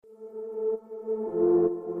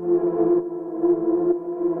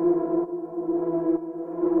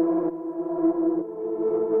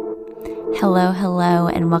Hello, hello,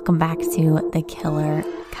 and welcome back to The Killer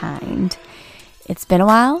Kind. It's been a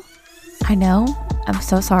while. I know. I'm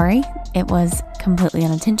so sorry. It was completely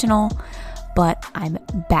unintentional, but I'm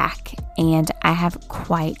back and I have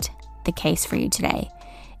quite the case for you today.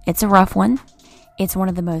 It's a rough one. It's one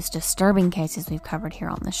of the most disturbing cases we've covered here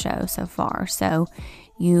on the show so far, so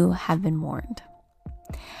you have been warned.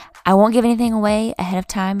 I won't give anything away ahead of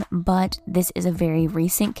time, but this is a very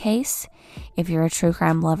recent case. If you're a true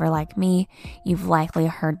crime lover like me, you've likely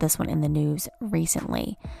heard this one in the news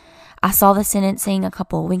recently. I saw the sentencing a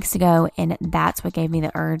couple of weeks ago, and that's what gave me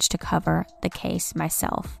the urge to cover the case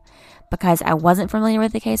myself. Because I wasn't familiar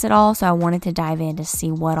with the case at all, so I wanted to dive in to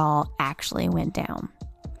see what all actually went down.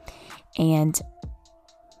 And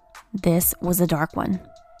this was a dark one.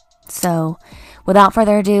 So, without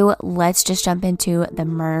further ado, let's just jump into the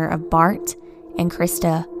murder of Bart and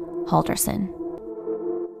Krista Halderson.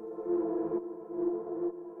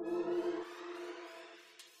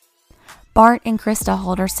 Bart and Krista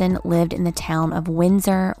Halderson lived in the town of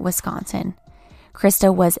Windsor, Wisconsin.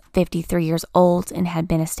 Krista was 53 years old and had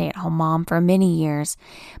been a stay-at-home mom for many years,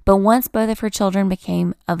 but once both of her children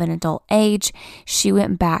became of an adult age, she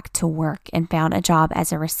went back to work and found a job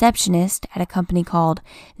as a receptionist at a company called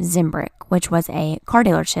Zimbrick, which was a car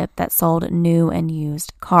dealership that sold new and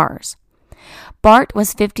used cars. Bart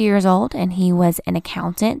was 50 years old and he was an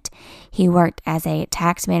accountant. He worked as a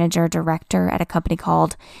tax manager director at a company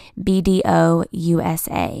called BDO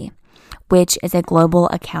USA, which is a global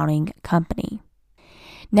accounting company.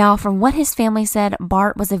 Now, from what his family said,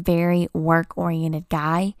 Bart was a very work-oriented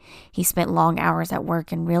guy. He spent long hours at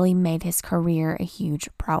work and really made his career a huge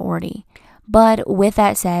priority. But with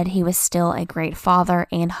that said, he was still a great father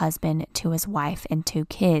and husband to his wife and 2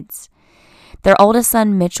 kids. Their oldest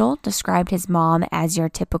son, Mitchell, described his mom as your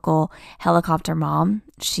typical helicopter mom.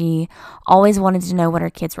 She always wanted to know what her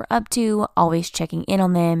kids were up to, always checking in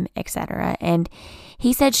on them, etc. And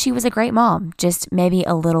he said she was a great mom, just maybe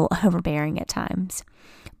a little overbearing at times.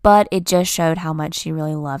 But it just showed how much she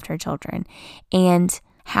really loved her children and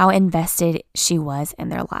how invested she was in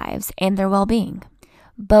their lives and their well-being.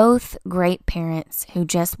 Both great parents who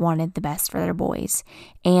just wanted the best for their boys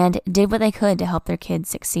and did what they could to help their kids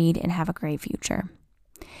succeed and have a great future.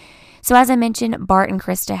 So as I mentioned, Bart and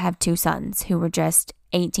Krista have 2 sons who were just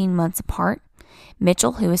 18 months apart,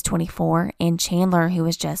 Mitchell, who was 24, and Chandler, who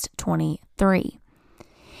was just 23.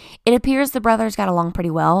 It appears the brothers got along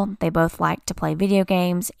pretty well. They both liked to play video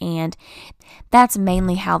games, and that's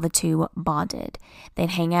mainly how the 2 bonded.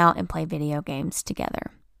 They'd hang out and play video games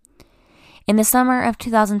together. In the summer of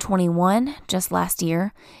 2021, just last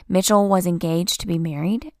year, Mitchell was engaged to be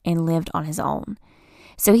married and lived on his own.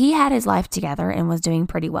 So he had his life together and was doing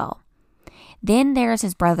pretty well. Then there's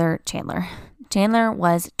his brother, Chandler. Chandler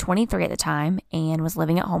was 23 at the time and was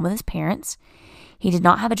living at home with his parents. He did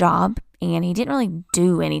not have a job, and he didn't really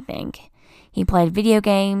do anything. He played video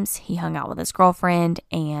games, he hung out with his girlfriend,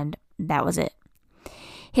 and that was it.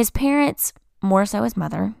 His parents, more so his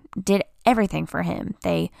mother, did everything for him.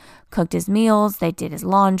 They cooked his meals, they did his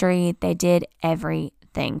laundry, they did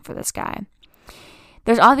everything for this guy.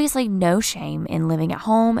 There's obviously no shame in living at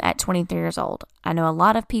home at 23 years old. I know a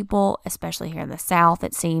lot of people, especially here in the South,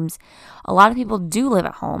 it seems, a lot of people do live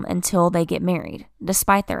at home until they get married,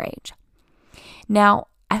 despite their age. Now,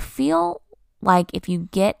 I feel like if you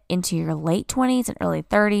get into your late 20s and early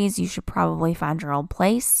 30s, you should probably find your own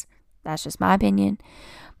place. That's just my opinion.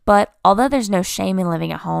 But although there's no shame in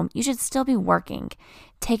living at home, you should still be working,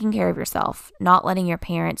 taking care of yourself, not letting your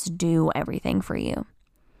parents do everything for you.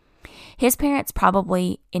 His parents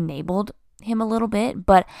probably enabled him a little bit,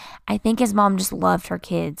 but I think his mom just loved her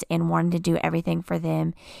kids and wanted to do everything for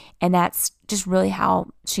them. And that's just really how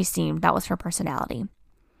she seemed. That was her personality.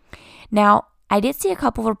 Now, I did see a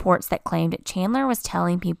couple of reports that claimed Chandler was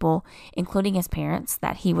telling people, including his parents,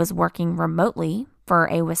 that he was working remotely for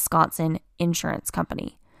a Wisconsin insurance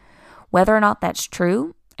company. Whether or not that's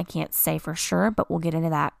true, I can't say for sure, but we'll get into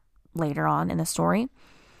that later on in the story.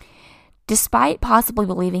 Despite possibly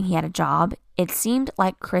believing he had a job, it seemed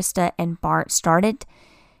like Krista and Bart started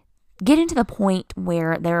getting to the point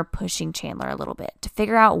where they were pushing Chandler a little bit to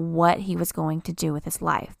figure out what he was going to do with his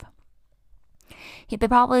life. They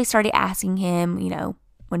probably started asking him,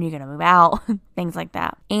 when are you going to move out? Things like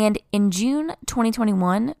that. And in June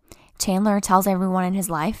 2021, Chandler tells everyone in his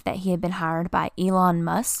life that he had been hired by Elon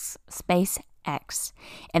Musk's SpaceX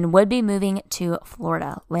and would be moving to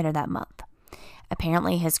Florida later that month.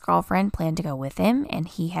 Apparently, his girlfriend planned to go with him, and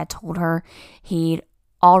he had told her he'd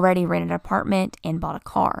already rented an apartment and bought a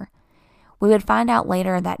car. We would find out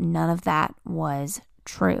later that none of that was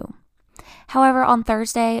true. However, on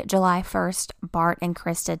Thursday, July 1st, Bart and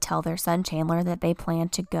Krista tell their son Chandler that they plan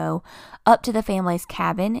to go up to the family's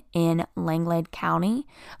cabin in Langlade County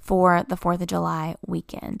for the 4th of July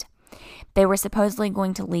weekend. They were supposedly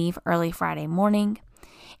going to leave early Friday morning,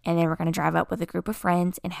 and they were going to drive up with a group of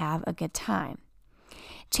friends and have a good time.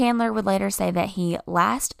 Chandler would later say that he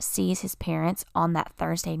last sees his parents on that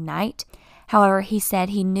Thursday night. However, he said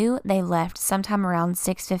he knew they left sometime around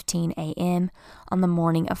 6:15 a.m. on the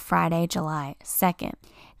morning of Friday, July 2nd.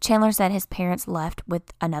 Chandler said his parents left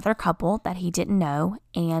with another couple that he didn't know,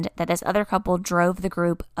 and that this other couple drove the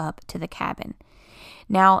group up to the cabin.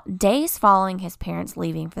 Now, days following his parents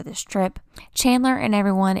leaving for this trip, Chandler and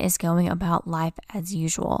everyone is going about life as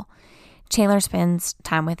usual. Chandler spends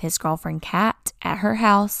time with his girlfriend Kat at her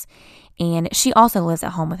house, and she also lives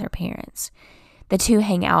at home with her parents. The two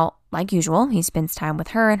hang out like usual. He spends time with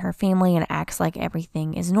her and her family and acts like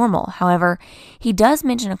everything is normal. However, he does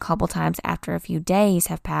mention a couple times after a few days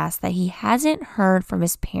have passed that he hasn't heard from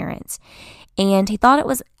his parents, and he thought it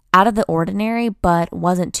was out of the ordinary but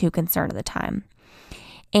wasn't too concerned at the time.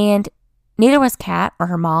 And neither was Kat or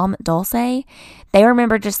her mom, Dulce. They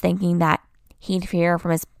remember just thinking that he'd hear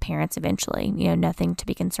from his parents eventually, nothing to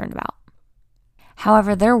be concerned about.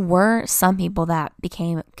 However, there were some people that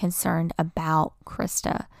became concerned about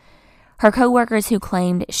Krista. Her coworkers who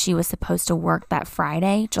claimed she was supposed to work that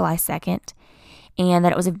Friday, July 2nd, and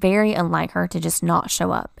that it was very unlike her to just not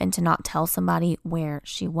show up and to not tell somebody where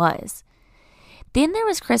she was. Then there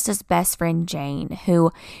was Krista's best friend, Jane,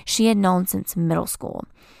 who she had known since middle school.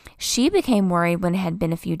 She became worried when it had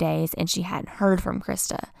been a few days and she hadn't heard from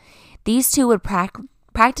Krista. These two would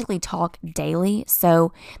practically talk daily,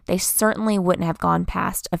 so they certainly wouldn't have gone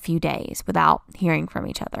past a few days without hearing from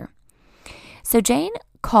each other. So Jane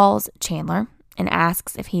calls Chandler and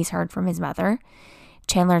asks if he's heard from his mother.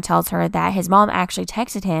 Chandler tells her that his mom actually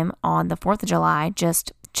texted him on the 4th of July,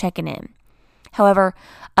 just checking in. However,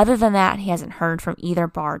 other than that, he hasn't heard from either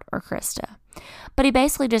Bart or Krista. But he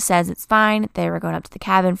basically just says it's fine. They were going up to the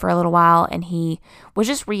cabin for a little while, and he was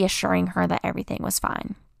just reassuring her that everything was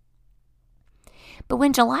fine. But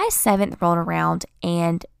when July 7th rolled around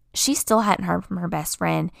and she still hadn't heard from her best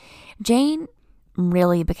friend, Jane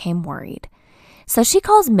really became worried. So she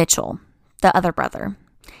calls Mitchell, the other brother,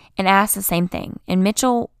 and asks the same thing. And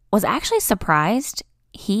Mitchell was actually surprised.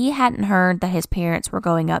 He hadn't heard that his parents were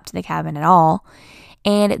going up to the cabin at all.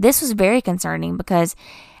 And this was very concerning because,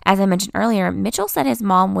 as I mentioned earlier, Mitchell said his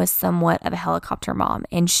mom was somewhat of a helicopter mom,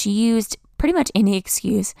 and she used pretty much any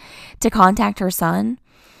excuse to contact her son.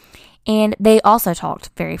 And they also talked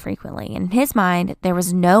very frequently. In his mind, there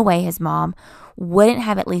was no way his mom wouldn't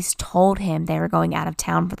have at least told him they were going out of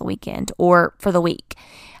town for the weekend or for the week.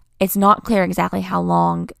 It's not clear exactly how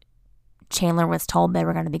long Chandler was told they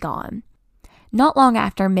were going to be gone. Not long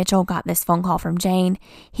after Mitchell got this phone call from Jane,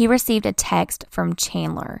 he received a text from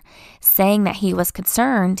Chandler saying that he was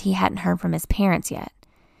concerned he hadn't heard from his parents yet.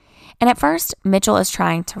 And at first, Mitchell is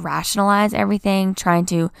trying to rationalize everything, trying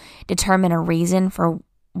to determine a reason for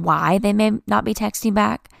why they may not be texting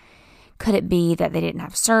back. Could it be that they didn't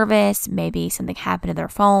have service? Maybe something happened to their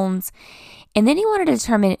phones. And then he wanted to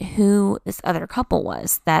determine who this other couple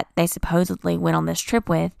was that they supposedly went on this trip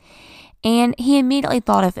with. And he immediately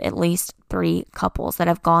thought of at least 3 couples that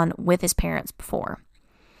have gone with his parents before.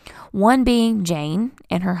 One being Jane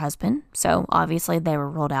and her husband. So obviously they were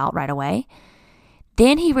ruled out right away.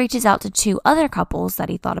 Then he reaches out to 2 other couples that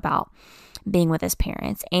he thought about being with his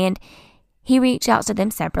parents. And he reached out to them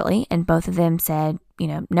separately, and both of them said,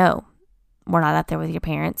 no, we're not up there with your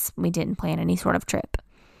parents. We didn't plan any sort of trip.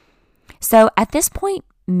 So at this point,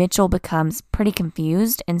 Mitchell becomes pretty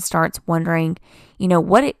confused and starts wondering,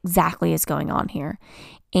 what exactly is going on here.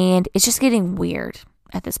 And it's just getting weird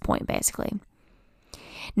at this point, basically.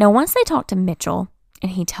 Now, once they talk to Mitchell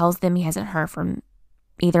and he tells them he hasn't heard from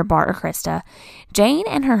either Bart or Krista, Jane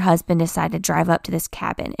and her husband decide to drive up to this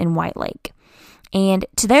cabin in White Lake. And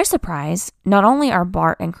to their surprise, not only are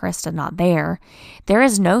Bart and Krista not there, there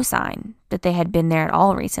is no sign that they had been there at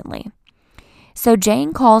all recently. So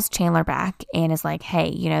Jane calls Chandler back and is like,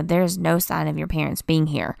 hey, there's no sign of your parents being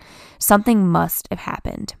here. Something must have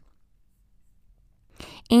happened.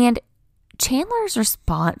 And Chandler's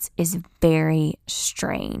response is very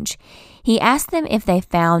strange. He asked them if they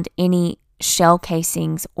found any shell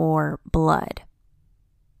casings or blood.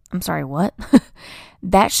 I'm sorry, what?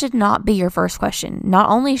 That should not be your first question. Not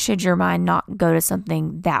only should your mind not go to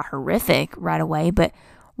something that horrific right away, but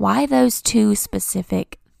why those 2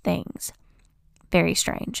 specific things? Very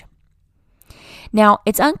strange. Now,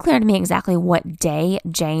 it's unclear to me exactly what day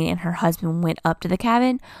Jane and her husband went up to the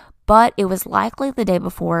cabin, but it was likely the day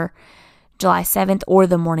before July 7th or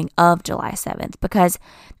the morning of July 7th, because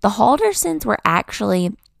the Haldersons were actually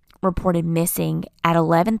reported missing at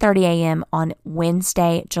 11:30 a.m. on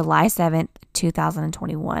Wednesday, July 7th,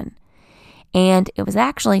 2021. And it was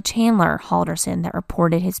actually Chandler Halderson that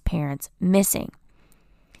reported his parents missing.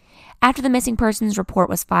 After the missing persons report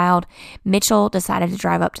was filed, Mitchell decided to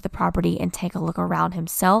drive up to the property and take a look around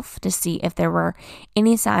himself to see if there were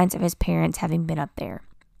any signs of his parents having been up there.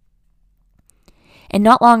 And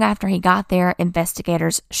not long after he got there,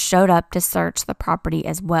 investigators showed up to search the property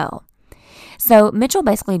as well. So Mitchell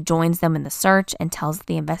basically joins them in the search and tells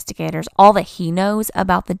the investigators all that he knows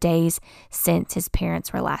about the days since his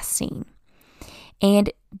parents were last seen.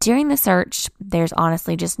 And during the search, there's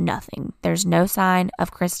honestly just nothing. There's no sign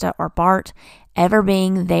of Krista or Bart ever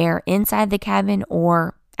being there inside the cabin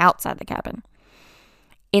or outside the cabin.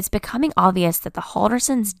 It's becoming obvious that the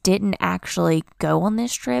Haldersons didn't actually go on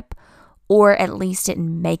this trip, or at least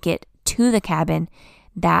didn't make it to the cabin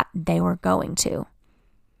that they were going to.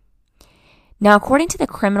 Now, according to the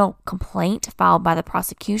criminal complaint filed by the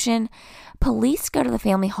prosecution, police go to the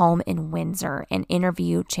family home in Windsor and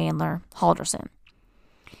interview Chandler Halderson.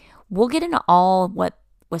 We'll get into all what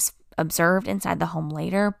was observed inside the home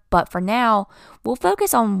later, but for now, we'll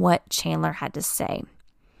focus on what Chandler had to say.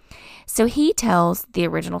 So he tells the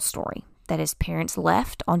original story that his parents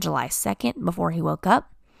left on July 2nd before he woke up.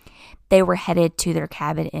 They were headed to their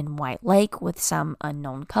cabin in White Lake with some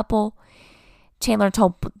unknown couple. Chandler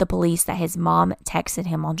told the police that his mom texted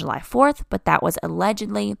him on July 4th, but that was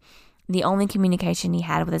allegedly the only communication he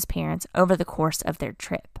had with his parents over the course of their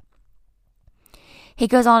trip. He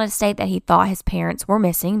goes on to state that he thought his parents were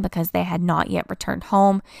missing because they had not yet returned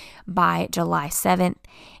home by July 7th,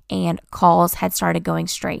 and calls had started going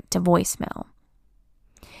straight to voicemail.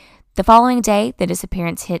 The following day, the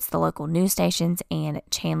disappearance hits the local news stations, and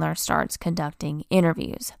Chandler starts conducting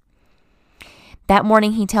interviews. That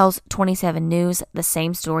morning, he tells 27 News the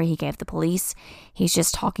same story he gave the police. He's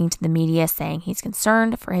just talking to the media, saying he's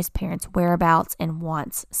concerned for his parents' whereabouts and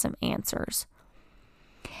wants some answers.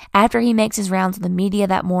 After he makes his rounds to the media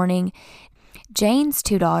that morning, Jane's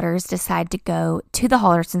two daughters decide to go to the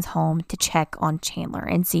Haldersons' home to check on Chandler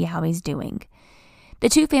and see how he's doing. The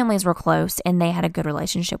two families were close and they had a good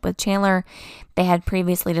relationship with Chandler. They had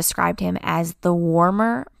previously described him as the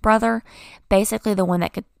warmer brother, basically the one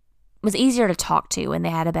that was easier to talk to and they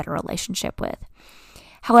had a better relationship with.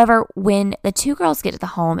 However, when the two girls get to the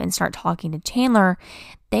home and start talking to Chandler,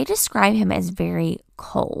 they describe him as very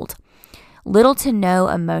cold. Little to no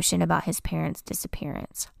emotion about his parents'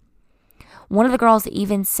 disappearance. One of the girls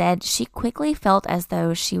even said she quickly felt as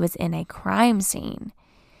though she was in a crime scene.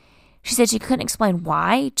 She said she couldn't explain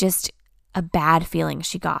why, just a bad feeling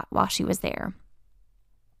she got while she was there.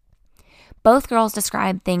 Both girls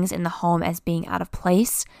described things in the home as being out of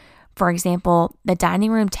place. For example, the dining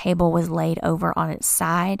room table was laid over on its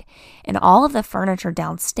side, and all of the furniture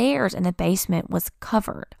downstairs in the basement was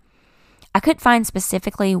covered. I couldn't find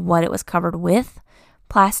specifically what it was covered with.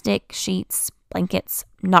 Plastic, sheets, blankets,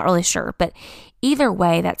 not really sure. But either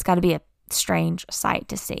way, that's got to be a strange sight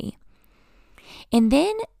to see. And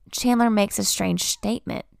then Chandler makes a strange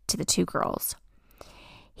statement to the two girls.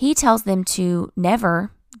 He tells them to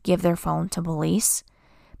never give their phone to police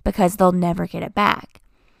because they'll never get it back.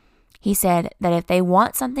 He said that if they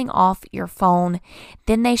want something off your phone,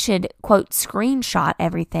 then they should, quote, screenshot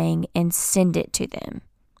everything and send it to them.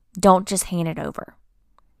 Don't just hand it over,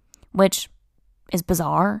 which is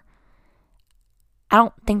bizarre. I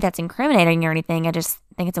don't think that's incriminating or anything. I just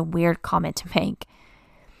think it's a weird comment to make.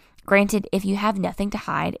 Granted, if you have nothing to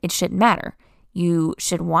hide, it shouldn't matter. You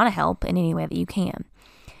should want to help in any way that you can.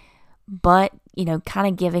 But, kind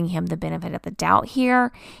of giving him the benefit of the doubt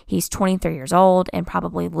here. He's 23 years old and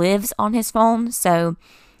probably lives on his phone. So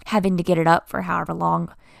having to get it up for however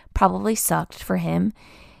long probably sucked for him.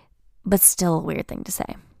 But still a weird thing to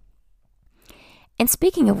say. And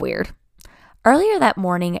speaking of weird, earlier that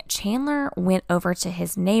morning, Chandler went over to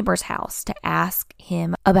his neighbor's house to ask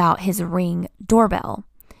him about his Ring doorbell.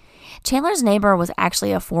 Chandler's neighbor was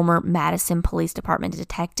actually a former Madison Police Department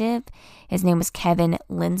detective. His name was Kevin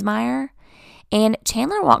Linsmeyer. And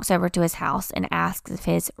Chandler walks over to his house and asks if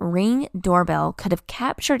his Ring doorbell could have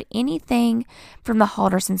captured anything from the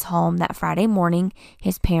Haldersons' home that Friday morning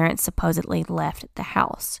his parents supposedly left the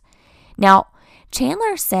house. Now,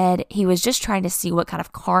 Chandler said he was just trying to see what kind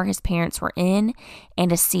of car his parents were in and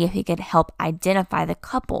to see if he could help identify the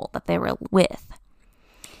couple that they were with.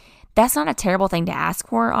 That's not a terrible thing to ask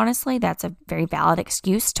for, honestly. That's a very valid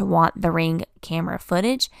excuse to want the Ring camera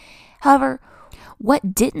footage. However,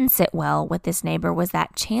 What didn't sit well with this neighbor was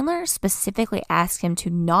that Chandler specifically asked him to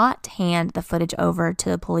not hand the footage over to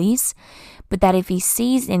the police, but that if he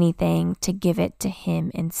sees anything, to give it to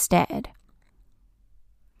him instead.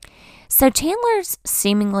 So Chandler's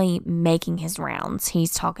seemingly making his rounds.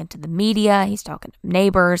 He's talking to the media, he's talking to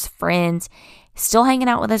neighbors, friends, still hanging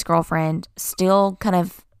out with his girlfriend, still kind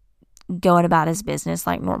of going about his business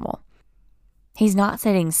like normal. He's not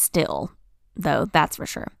sitting still, though, that's for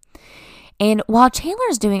sure. And while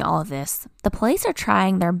Chandler's doing all of this, the police are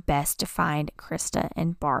trying their best to find Krista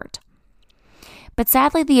and Bart. But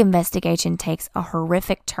sadly, the investigation takes a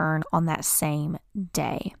horrific turn on that same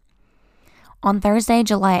day. On Thursday,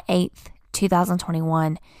 July 8th,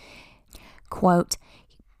 2021, quote,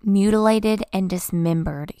 mutilated and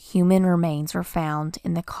dismembered human remains were found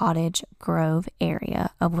in the Cottage Grove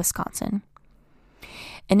area of Wisconsin.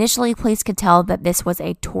 Initially, police could tell that this was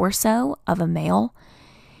a torso of a male,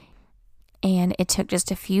 and it took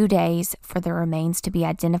just a few days for the remains to be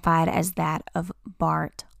identified as that of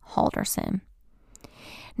Bart Halderson.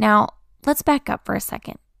 Now, let's back up for a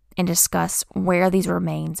second and discuss where these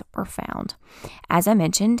remains were found. As I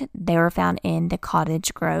mentioned, they were found in the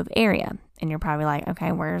Cottage Grove area. And you're probably like,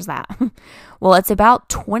 okay, where's that? Well, it's about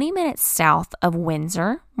 20 minutes south of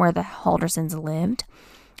Windsor, where the Haldersons lived.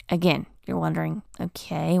 Again, you're wondering,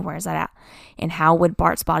 okay, where's that at? And how would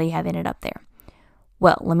Bart's body have ended up there?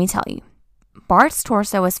 Well, let me tell you. Bart's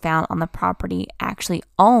torso was found on the property actually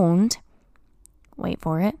owned, wait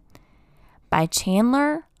for it, by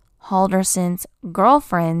Chandler Halderson's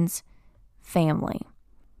girlfriend's family.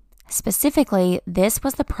 Specifically, this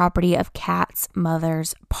was the property of Kat's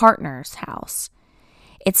mother's partner's house.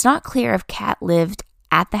 It's not clear if Kat lived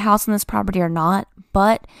at the house on this property or not,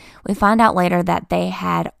 but we find out later that they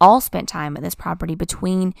had all spent time at this property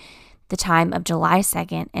between the time of July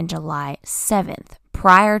 2nd and July 7th,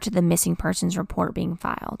 prior to the missing persons report being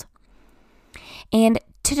filed. And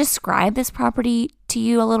to describe this property to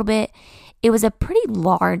you a little bit, it was a pretty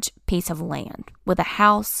large piece of land with a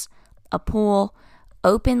house, a pool,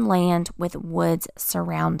 open land with woods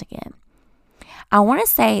surrounding it. I want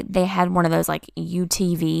to say they had one of those like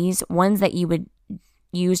UTVs, ones that you would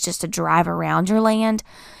use just to drive around your land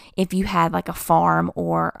if you had like a farm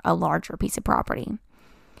or a larger piece of property.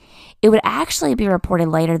 It would actually be reported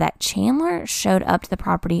later that Chandler showed up to the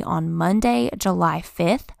property on Monday, July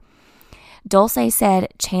 5th. Dulce said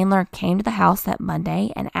Chandler came to the house that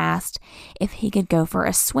Monday and asked if he could go for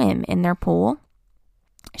a swim in their pool.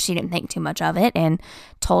 She didn't think too much of it and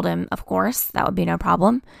told him, of course, that would be no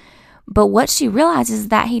problem. But what she realizes is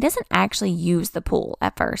that he doesn't actually use the pool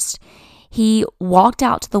at first. He walked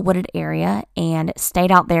out to the wooded area and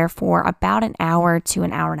stayed out there for about an hour to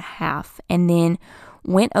an hour and a half, and then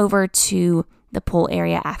went over to the pool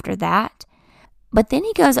area after that. But then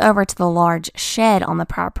he goes over to the large shed on the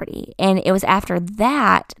property, and it was after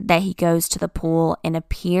that that he goes to the pool and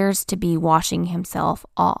appears to be washing himself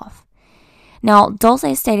off. Now,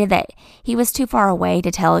 Dulce stated that he was too far away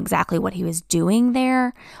to tell exactly what he was doing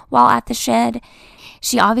there while at the shed.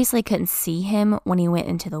 She obviously couldn't see him when he went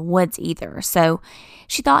into the woods either, so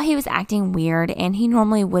she thought he was acting weird, and he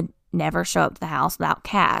normally would never show up to the house without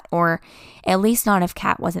Kat, or at least not if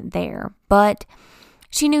Kat wasn't there. But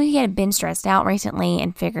she knew he had been stressed out recently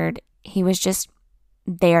and figured he was just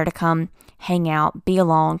there to come hang out, be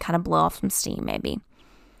alone, kind of blow off some steam maybe.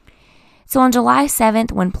 So on July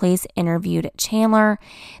 7th, when police interviewed Chandler,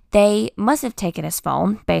 they must have taken his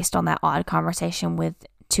phone based on that odd conversation with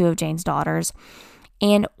two of Jane's daughters.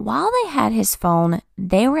 And while they had his phone,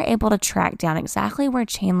 they were able to track down exactly where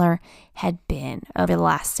Chandler had been over the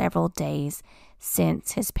last several days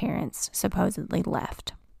since his parents supposedly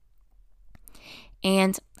left.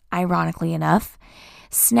 And ironically enough,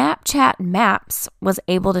 Snapchat Maps was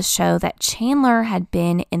able to show that Chandler had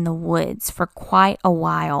been in the woods for quite a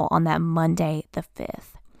while on that Monday the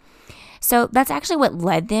 5th. So that's actually what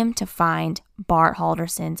led them to find Bart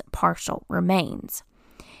Halderson's partial remains.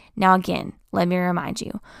 Now again, let me remind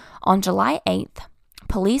you, on July 8th,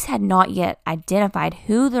 police had not yet identified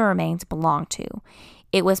who the remains belonged to.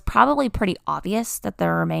 It was probably pretty obvious that the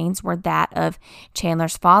remains were that of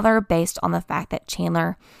Chandler's father based on the fact that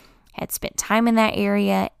Chandler had spent time in that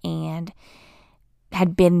area and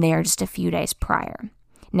had been there just a few days prior.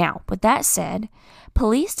 Now, with that said,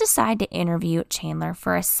 police decided to interview Chandler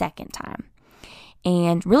for a second time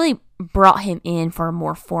and really brought him in for a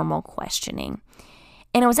more formal questioning.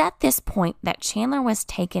 And it was at this point that Chandler was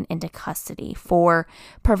taken into custody for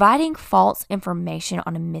providing false information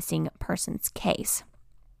on a missing persons case.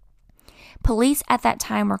 Police at that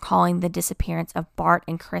time were calling the disappearance of Bart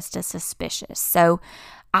and Krista suspicious. So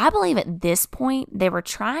I believe at this point they were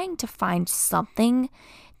trying to find something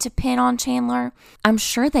to pin on Chandler. I'm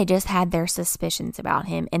sure they just had their suspicions about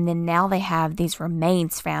him, and then now they have these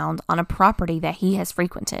remains found on a property that he has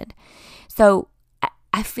frequented. So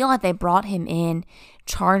I feel like they brought him in,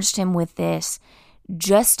 charged him with this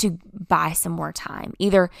just to buy some more time,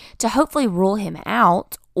 either to hopefully rule him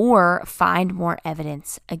out or find more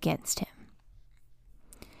evidence against him.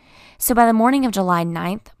 So by the morning of July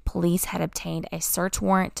 9th, police had obtained a search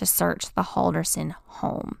warrant to search the Halderson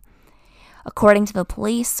home. According to the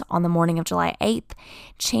police, on the morning of July 8th,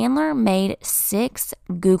 Chandler made 6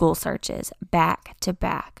 Google searches back to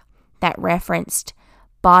back that referenced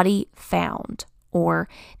body found or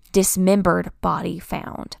dismembered body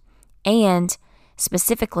found, and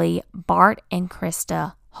specifically Bart and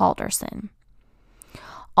Krista Halderson.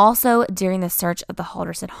 Also, during the search of the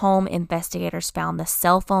Halderson home, investigators found the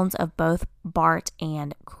cell phones of both Bart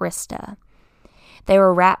and Krista. They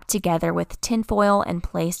were wrapped together with tinfoil and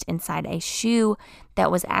placed inside a shoe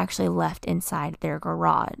that was actually left inside their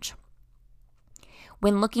garage.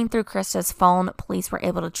 When looking through Krista's phone, police were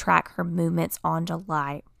able to track her movements on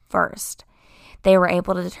July 1st. They were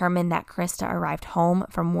able to determine that Krista arrived home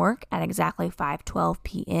from work at exactly 5:12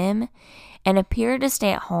 p.m. and appeared to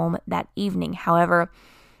stay at home that evening. However,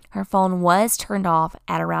 her phone was turned off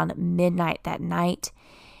at around midnight that night,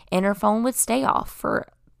 and her phone would stay off for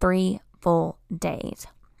 3 full days.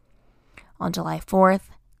 On July 4th,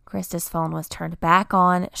 Krista's phone was turned back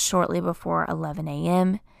on shortly before 11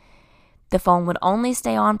 a.m. The phone would only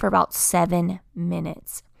stay on for about 7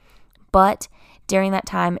 minutes. But during that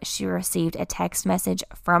time, she received a text message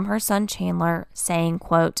from her son Chandler saying,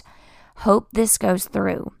 quote, "Hope this goes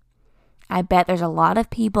through. I bet there's a lot of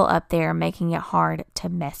people up there making it hard to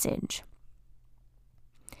message."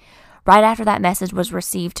 Right after that message was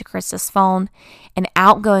received to Krista's phone, an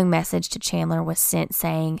outgoing message to Chandler was sent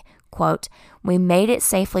saying, quote, "We made it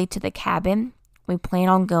safely to the cabin. We plan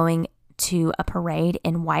on going to a parade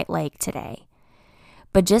in White Lake today."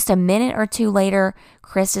 But just a minute or two later,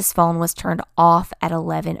 Krista's phone was turned off at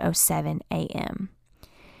 11:07 a.m.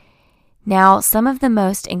 Now, some of the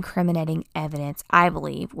most incriminating evidence, I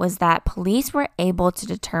believe, was that police were able to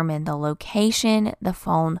determine the location the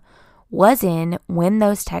phone was in when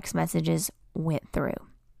those text messages went through.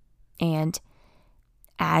 And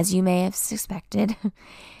as you may have suspected,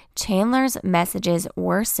 Chandler's messages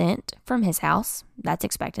were sent from his house. That's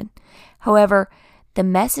expected. However, the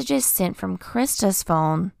messages sent from Krista's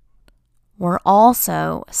phone were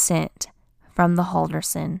also sent from the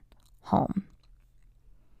Halderson home.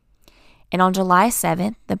 And on July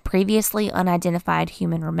 7th, the previously unidentified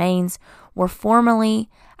human remains were formally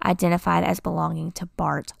identified as belonging to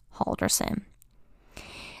Bart Halderson.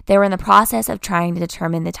 They were in the process of trying to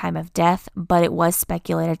determine the time of death, but it was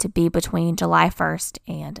speculated to be between July 1st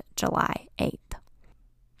and July 8th.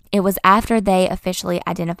 It was after they officially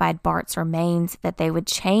identified Bart's remains that they would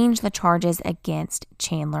change the charges against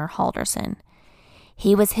Chandler Halderson.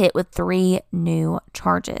 He was hit with 3 new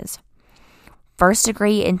charges: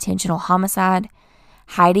 first-degree intentional homicide,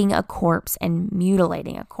 hiding a corpse, and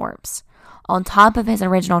mutilating a corpse, on top of his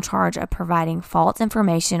original charge of providing false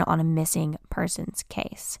information on a missing persons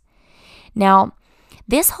case. Now,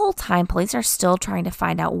 this whole time, police are still trying to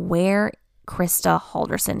find out where Krista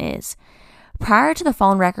Halderson is. Prior to the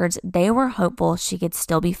phone records, they were hopeful she could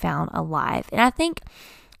still be found alive. And I think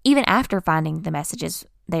even after finding the messages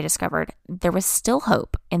they discovered, there was still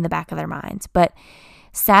hope in the back of their minds. But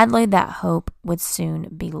sadly, that hope would soon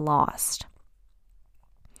be lost.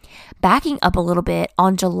 Backing up a little bit,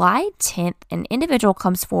 on July 10th, an individual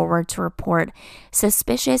comes forward to report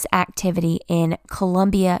suspicious activity in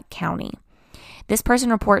Columbia County. This person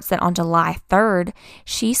reports that on July 3rd,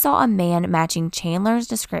 she saw a man matching Chandler's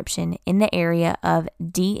description in the area of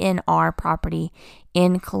DNR property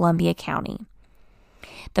in Columbia County.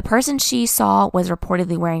 The person she saw was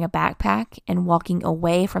reportedly wearing a backpack and walking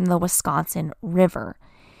away from the Wisconsin River.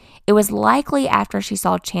 It was likely after she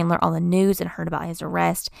saw Chandler on the news and heard about his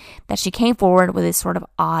arrest that she came forward with this sort of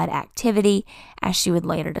odd activity, as she would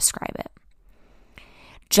later describe it.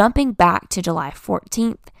 Jumping back to July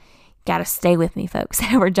 14th, gotta stay with me, folks.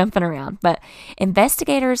 We're jumping around. But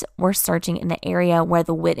investigators were searching in the area where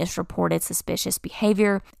the witness reported suspicious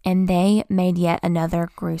behavior, and they made yet another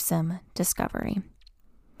gruesome discovery.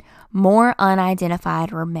 More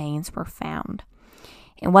unidentified remains were found.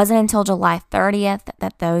 It wasn't until July 30th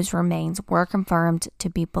that those remains were confirmed to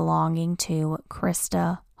be belonging to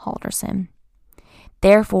Krista Halderson,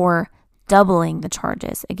 therefore doubling the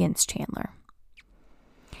charges against Chandler.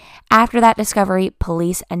 After that discovery,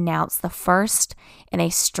 police announced the first in a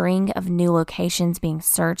string of new locations being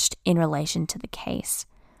searched in relation to the case.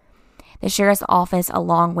 The sheriff's office,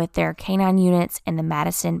 along with their canine units and the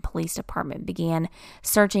Madison Police Department, began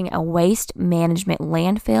searching a waste management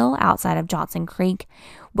landfill outside of Johnson Creek,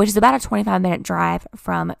 which is about a 25-minute drive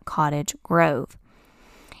from Cottage Grove.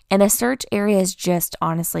 And the search areas just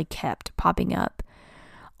honestly kept popping up.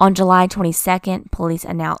 On July 22nd, police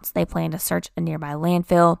announced they planned to search a nearby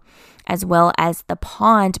landfill, as well as the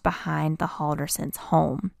pond behind the Halderson's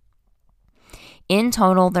home. In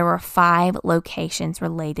total, there were 5 locations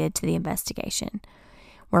related to the investigation,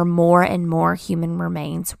 where more and more human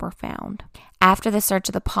remains were found. After the search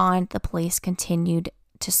of the pond, the police continued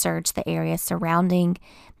to search the area surrounding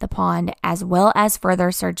the pond, as well as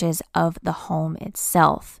further searches of the home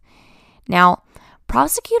itself. Now,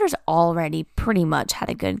 prosecutors already pretty much had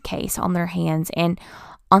a good case on their hands, and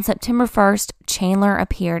on September 1st, Chandler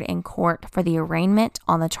appeared in court for the arraignment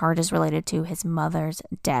on the charges related to his mother's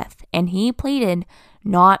death, and he pleaded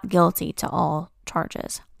not guilty to all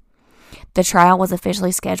charges. The trial was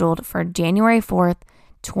officially scheduled for January 4th,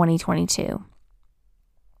 2022.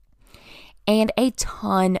 And a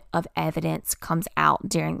ton of evidence comes out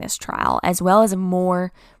during this trial, as well as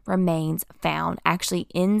more remains found actually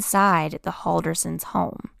inside the Halderson's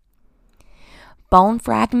home. Bone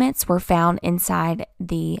fragments were found inside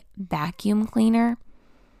the vacuum cleaner.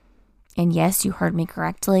 And yes, you heard me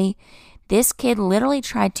correctly. This kid literally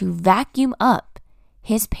tried to vacuum up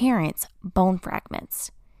his parents' bone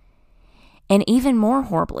fragments. And even more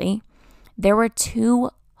horribly, there were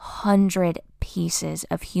 200 pieces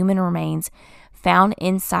of human remains found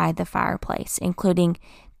inside the fireplace, including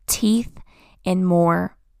teeth and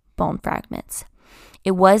more bone fragments.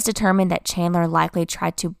 It was determined that Chandler likely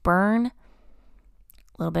tried to burn,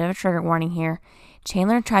 a little bit of a trigger warning here,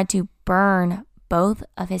 Chandler tried to burn both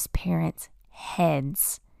of his parents'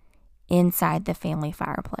 heads inside the family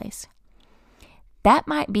fireplace. That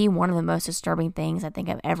might be one of the most disturbing things I think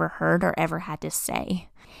I've ever heard or ever had to say.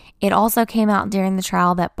 It also came out during the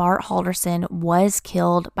trial that Bart Halderson was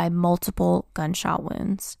killed by multiple gunshot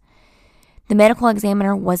wounds. The medical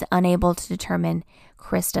examiner was unable to determine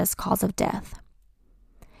Krista's cause of death.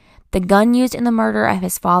 The gun used in the murder of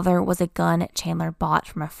his father was a gun Chandler bought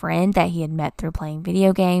from a friend that he had met through playing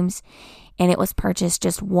video games, and it was purchased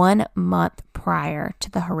just 1 month prior to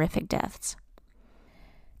the horrific deaths.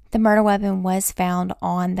 The murder weapon was found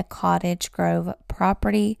on the Cottage Grove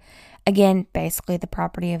property. Again, basically the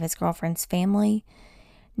property of his girlfriend's family.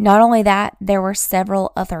 Not only that, there were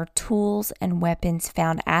several other tools and weapons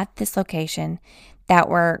found at this location that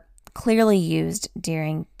were clearly used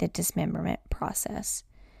during the dismemberment process.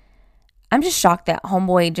 I'm just shocked that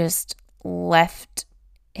homeboy just left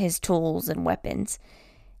his tools and weapons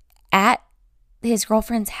at his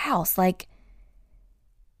girlfriend's house, like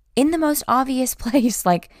in the most obvious place.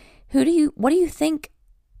 Like, what do you think?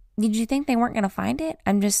 Did you think they weren't going to find it?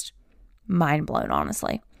 I'm just mind blown,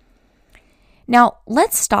 honestly. Now,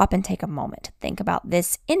 let's stop and take a moment to think about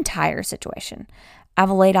this entire situation.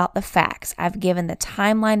 I've laid out the facts. I've given the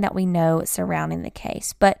timeline that we know surrounding the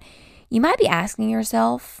case. But you might be asking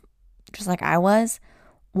yourself, just like I was,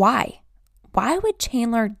 why? Why would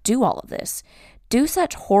Chandler do all of this? Do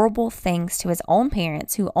such horrible things to his own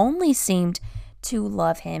parents who only seemed to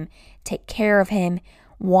love him, take care of him,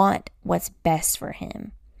 want what's best for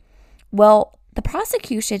him? Well, the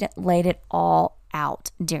prosecution laid it all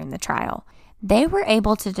out during the trial. They were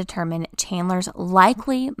able to determine Chandler's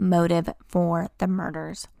likely motive for the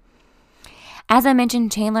murders. As I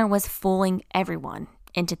mentioned, Chandler was fooling everyone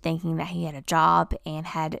into thinking that he had a job and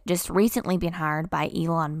had just recently been hired by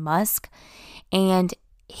Elon Musk, and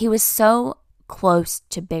he was so close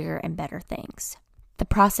to bigger and better things. The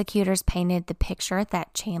prosecutors painted the picture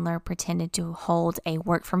that Chandler pretended to hold a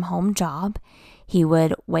work-from-home job. He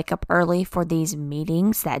would wake up early for these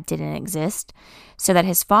meetings that didn't exist, so that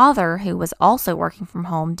his father, who was also working from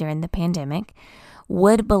home during the pandemic,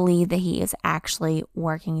 would believe that he is actually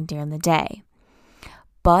working during the day.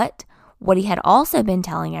 But what he had also been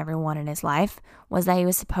telling everyone in his life was that he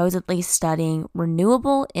was supposedly studying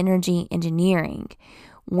renewable energy engineering,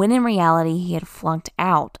 when in reality he had flunked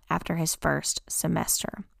out after his first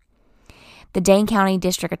semester. The Dane County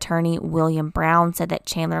District Attorney William Brown said that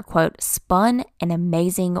Chandler, quote, spun an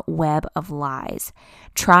amazing web of lies,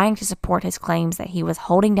 trying to support his claims that he was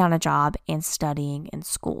holding down a job and studying in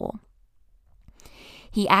school.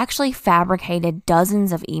 He actually fabricated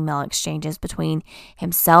dozens of email exchanges between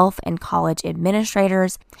himself and college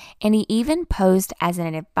administrators, and he even posed as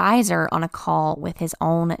an advisor on a call with his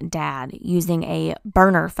own dad using a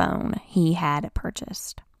burner phone he had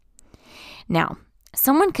purchased. Now,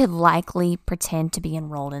 Someone could likely pretend to be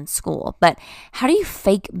enrolled in school, but how do you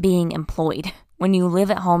fake being employed when you live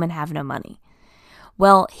at home and have no money?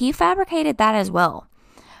 Well, he fabricated that as well.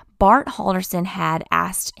 Bart Halderson had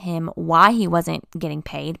asked him why he wasn't getting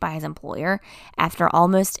paid by his employer after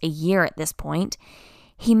almost a year at this point.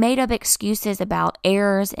 He made up excuses about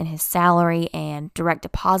errors in his salary and direct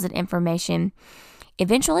deposit information,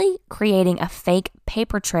 eventually creating a fake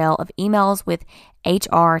paper trail of emails with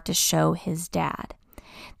HR to show his dad.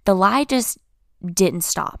 The lie just didn't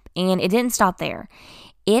stop, and it didn't stop there.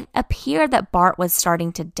 It appeared that Bart was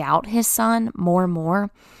starting to doubt his son more and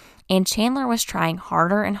more, and Chandler was trying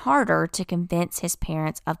harder and harder to convince his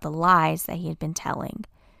parents of the lies that he had been telling.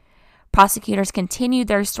 Prosecutors continued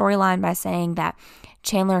their storyline by saying that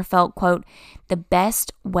Chandler felt, quote, the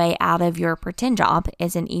best way out of your pretend job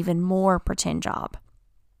is an even more pretend job.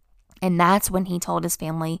 And that's when he told his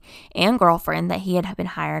family and girlfriend that he had been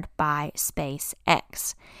hired by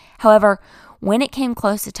SpaceX. However, when it came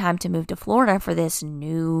close to time to move to Florida for this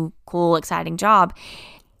new, cool, exciting job,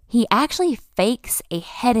 he actually fakes a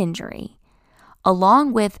head injury,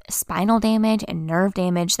 along with spinal damage and nerve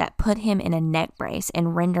damage that put him in a neck brace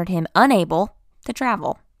and rendered him unable to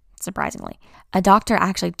travel, surprisingly. A doctor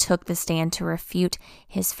actually took the stand to refute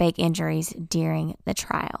his fake injuries during the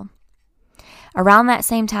trial. Around that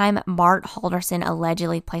same time, Bart Halderson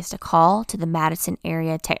allegedly placed a call to the Madison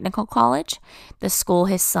Area Technical College, the school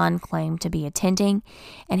his son claimed to be attending,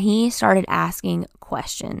 and he started asking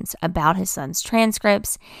questions about his son's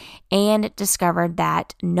transcripts and discovered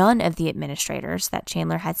that none of the administrators that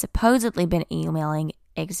Chandler had supposedly been emailing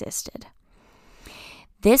existed.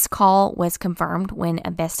 This call was confirmed when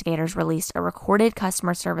investigators released a recorded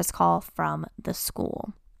customer service call from the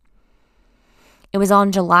school. It was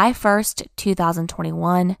on July 1st,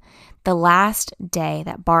 2021, the last day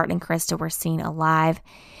that Bart and Krista were seen alive,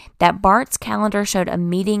 that Bart's calendar showed a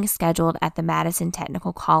meeting scheduled at the Madison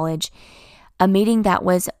Technical College, a meeting that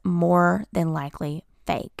was more than likely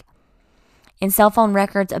fake. In cell phone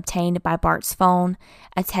records obtained by Bart's phone,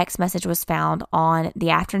 a text message was found on the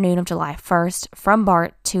afternoon of July 1st from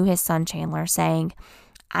Bart to his son Chandler saying,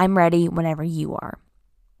 "I'm ready whenever you are."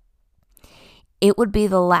 It would be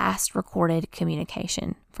the last recorded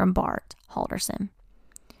communication from Bart Halderson.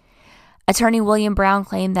 Attorney William Brown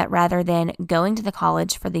claimed that rather than going to the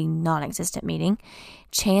college for the non-existent meeting,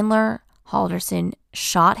 Chandler Halderson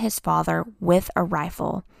shot his father with a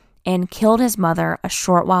rifle and killed his mother a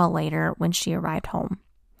short while later when she arrived home,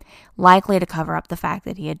 likely to cover up the fact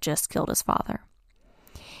that he had just killed his father.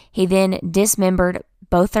 He then dismembered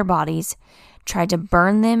both their bodies, tried to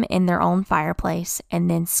burn them in their own fireplace, and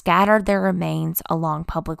then scattered their remains along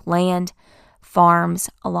public land,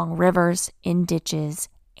 farms, along rivers, in ditches,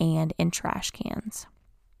 and in trash cans.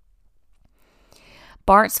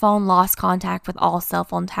 Bart's phone lost contact with all cell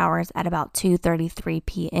phone towers at about 2:33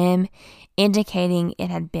 p.m., indicating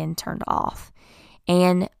it had been turned off,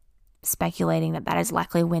 and speculating that that is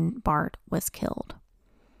likely when Bart was killed.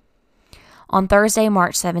 On Thursday,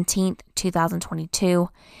 March 17th, 2022,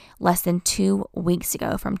 less than 2 weeks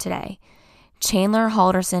ago from today, Chandler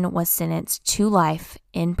Halderson was sentenced to life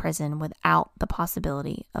in prison without the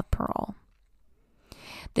possibility of parole.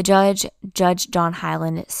 The judge, Judge John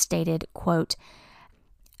Hyland, stated, quote,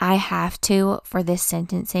 "I have to, for this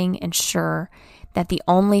sentencing, ensure that the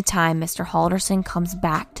only time Mr. Halderson comes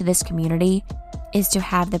back to this community is to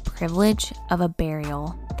have the privilege of a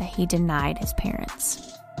burial that he denied his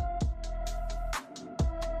parents."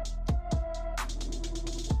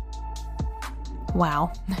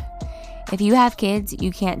 Wow. If you have kids,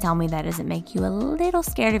 you can't tell me that doesn't make you a little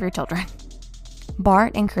scared of your children.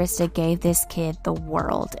 Bart and Krista gave this kid the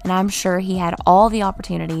world, and I'm sure he had all the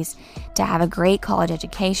opportunities to have a great college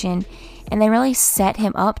education, and they really set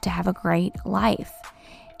him up to have a great life.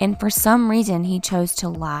 And for some reason, he chose to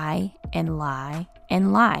lie and lie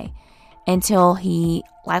and lie until he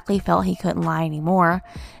likely felt he couldn't lie anymore,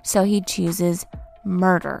 so he chooses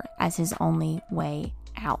murder as his only way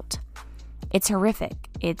out. It's horrific,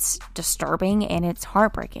 it's disturbing, and it's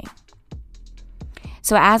heartbreaking.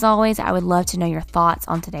 So as always, I would love to know your thoughts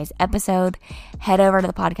on today's episode. Head over to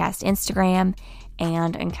the podcast Instagram,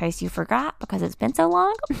 and in case you forgot, because it's been so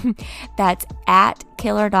long, that's at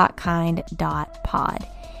killer.kind.pod.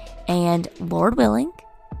 And Lord willing,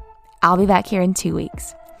 I'll be back here in 2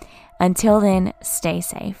 weeks. Until then, stay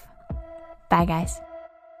safe. Bye, guys.